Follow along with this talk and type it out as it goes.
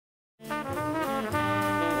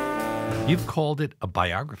You've called it a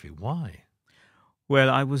biography. Why? Well,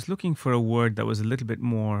 I was looking for a word that was a little bit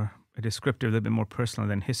more descriptive, a little bit more personal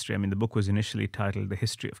than history. I mean, the book was initially titled The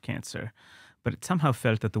History of Cancer, but it somehow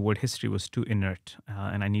felt that the word history was too inert,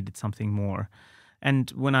 and I needed something more. And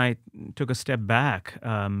when I took a step back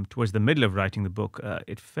towards the middle of writing the book,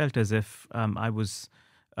 it felt as if I was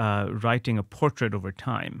writing a portrait over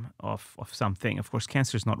time of something. Of course,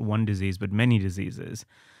 cancer is not one disease, but many diseases.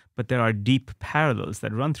 But there are deep parallels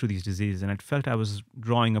that run through these diseases, and it felt I was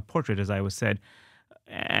drawing a portrait, as I was said,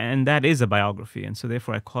 and that is a biography, and so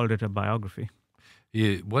therefore I called it a biography.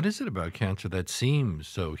 What is it about cancer that seems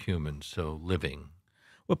so human, so living?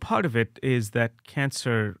 Well, part of it is that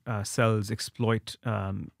cancer cells exploit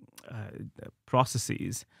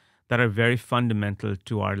processes that are very fundamental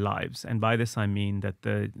to our lives, and by this I mean that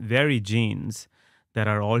the very genes that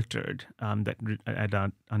are altered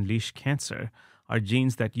that unleash cancer are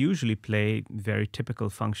genes that usually play very typical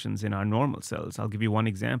functions in our normal cells. I'll give you one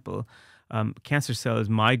example. Cancer cells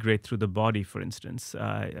migrate through the body, for instance,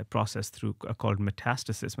 a process called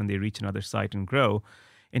metastasis when they reach another site and grow.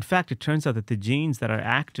 In fact, it turns out that the genes that are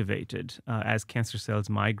activated as cancer cells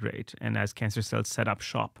migrate and as cancer cells set up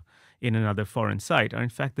shop in another foreign site are in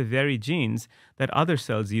fact the very genes that other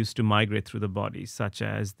cells use to migrate through the body, such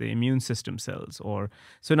as the immune system cells.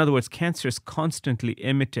 So in other words, cancer is constantly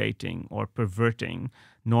imitating or perverting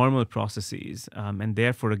normal processes, and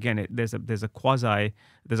therefore, again, there's a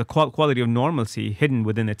quality of normalcy hidden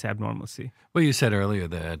within its abnormalcy. Well, you said earlier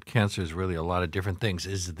that cancer is really a lot of different things.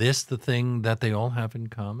 Is this the thing that they all have in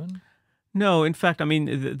common? No, in fact, I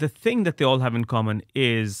mean, the thing that they all have in common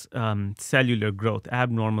is cellular growth,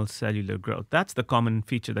 abnormal cellular growth. That's the common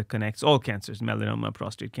feature that connects all cancers, melanoma,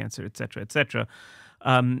 prostate cancer, et cetera, et cetera.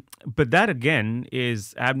 But that, again,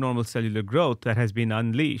 is abnormal cellular growth that has been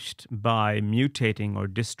unleashed by mutating or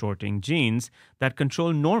distorting genes that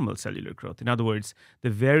control normal cellular growth. In other words, the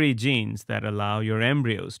very genes that allow your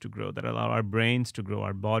embryos to grow, that allow our brains to grow,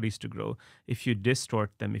 our bodies to grow, if you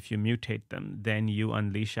distort them, if you mutate them, then you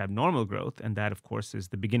unleash abnormal growth, and that, of course, is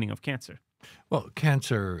the beginning of cancer. Well,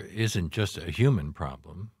 cancer isn't just a human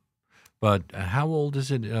problem, but how old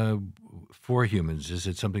is it for humans? Is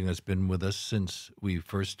it something that's been with us since we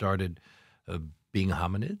first started being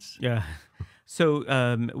hominids? Yeah. So,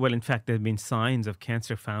 well, in fact, there have been signs of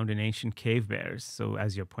cancer found in ancient cave bears. So,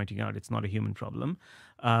 as you're pointing out, it's not a human problem.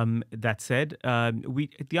 That said,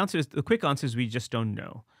 the quick answer is we just don't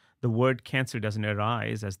know. The word cancer doesn't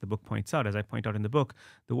arise, as the book points out, as I point out in the book.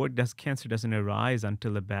 The word cancer doesn't arise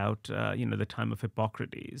until about the time of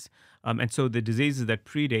Hippocrates, and so the diseases that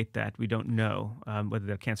predate that we don't know whether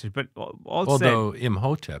they're cancers. But although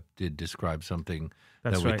Imhotep did describe something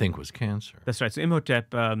that we think was cancer. That's right. So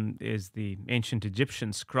Imhotep is the ancient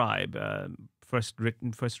Egyptian scribe, first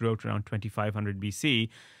wrote around 2500 BC.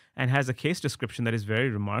 And has a case description that is very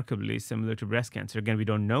remarkably similar to breast cancer. Again, we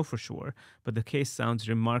don't know for sure, but the case sounds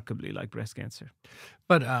remarkably like breast cancer.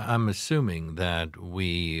 But I'm assuming that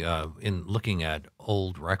we, in looking at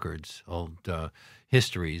old records, old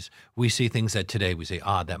histories, we see things that today we say,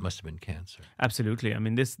 that must have been cancer. Absolutely. I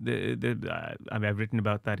mean, I've written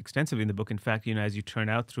about that extensively in the book. In fact, as you turn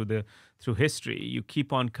out through history, you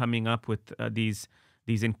keep on coming up with these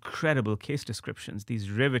incredible case descriptions,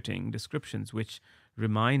 these riveting descriptions, which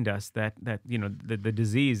remind us that the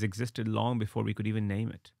disease existed long before we could even name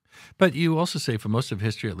it. But you also say for most of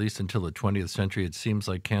history, at least until the 20th century, it seems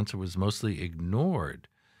like cancer was mostly ignored.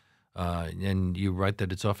 And you write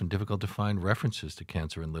that it's often difficult to find references to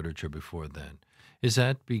cancer in literature before then. Is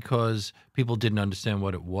that because people didn't understand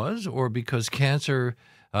what it was, or because cancer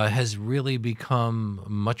has really become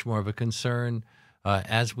much more of a concern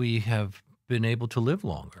as we have been able to live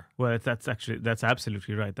longer? Well, that's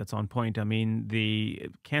absolutely right. That's on point. I mean,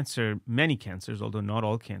 many cancers, although not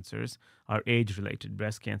all cancers, are age-related.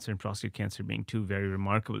 Breast cancer and prostate cancer being two very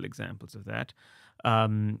remarkable examples of that.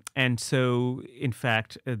 And so, in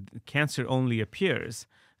fact, cancer only appears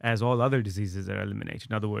as all other diseases are eliminated.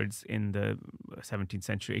 In other words, in the 17th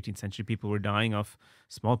century, 18th century, people were dying of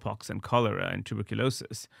smallpox and cholera and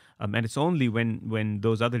tuberculosis. And it's only when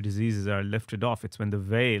those other diseases are lifted off, it's when the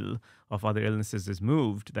veil of other illnesses is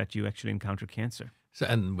moved, that you actually encounter cancer. So,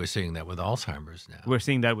 and we're seeing that with Alzheimer's now. We're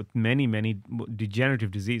seeing that with many, many degenerative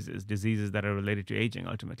diseases that are related to aging,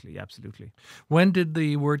 ultimately, absolutely. When did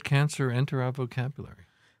the word cancer enter our vocabulary?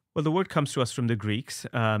 Well, the word comes to us from the Greeks,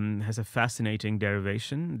 has a fascinating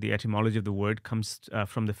derivation. The etymology of the word comes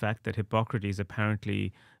from the fact that Hippocrates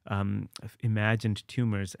apparently imagined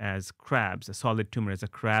tumors as crabs, a solid tumor as a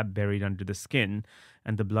crab buried under the skin,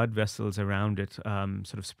 and the blood vessels around it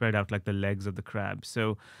sort of spread out like the legs of the crab.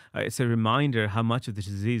 So it's a reminder how much of the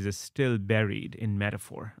disease is still buried in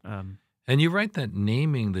metaphor. And you write that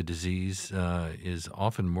naming the disease is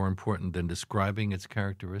often more important than describing its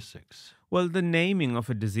characteristics. Well, the naming of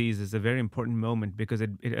a disease is a very important moment because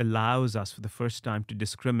it allows us for the first time to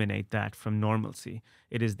discriminate that from normalcy.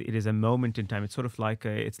 It is a moment in time. It's sort of like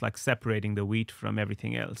it's like separating the wheat from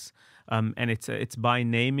everything else. And it's by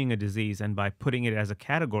naming a disease and by putting it as a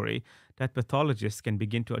category that pathologists can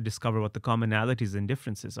begin to discover what the commonalities and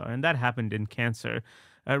differences are. And that happened in cancer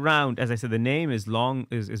around, as I said, the name is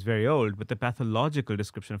very old, but the pathological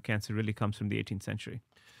description of cancer really comes from the 18th century.